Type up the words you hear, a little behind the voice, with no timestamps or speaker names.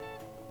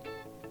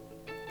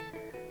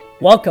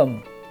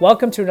Welcome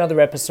to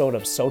another episode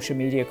of Social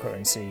Media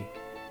Currency.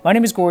 My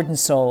name is Gordon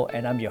So,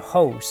 and I'm your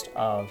host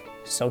of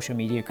Social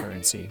Media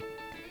Currency.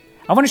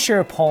 I want to share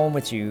a poem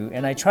with you,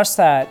 and I trust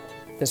that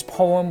this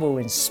poem will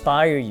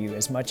inspire you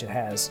as much as it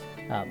has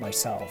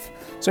myself.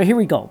 So here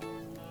we go.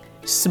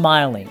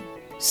 Smiling.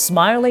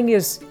 Smiling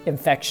is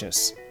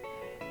infectious.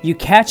 You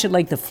catch it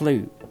like the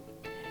flu.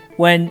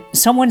 When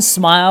someone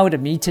smiled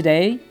at me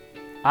today,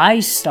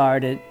 I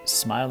started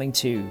smiling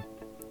too.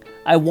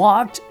 I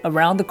walked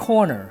around the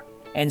corner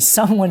and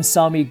someone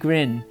saw me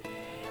grin.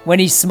 When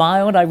he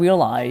smiled, I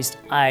realized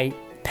I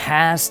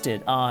passed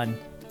it on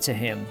to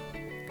him.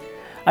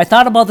 I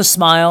thought about the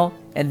smile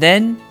and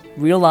then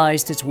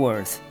realized its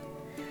worth.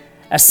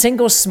 A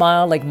single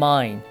smile like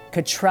mine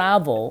could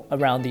travel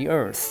around the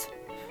earth.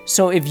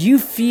 So if you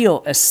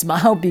feel a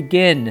smile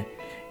begin,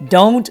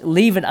 don't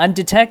leave it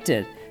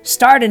undetected.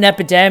 Start an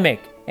epidemic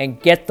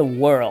and get the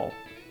world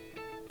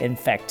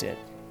infected.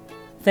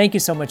 Thank you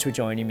so much for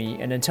joining me.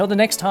 And until the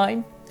next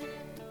time,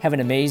 have an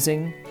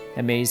amazing,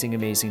 amazing,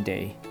 amazing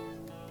day.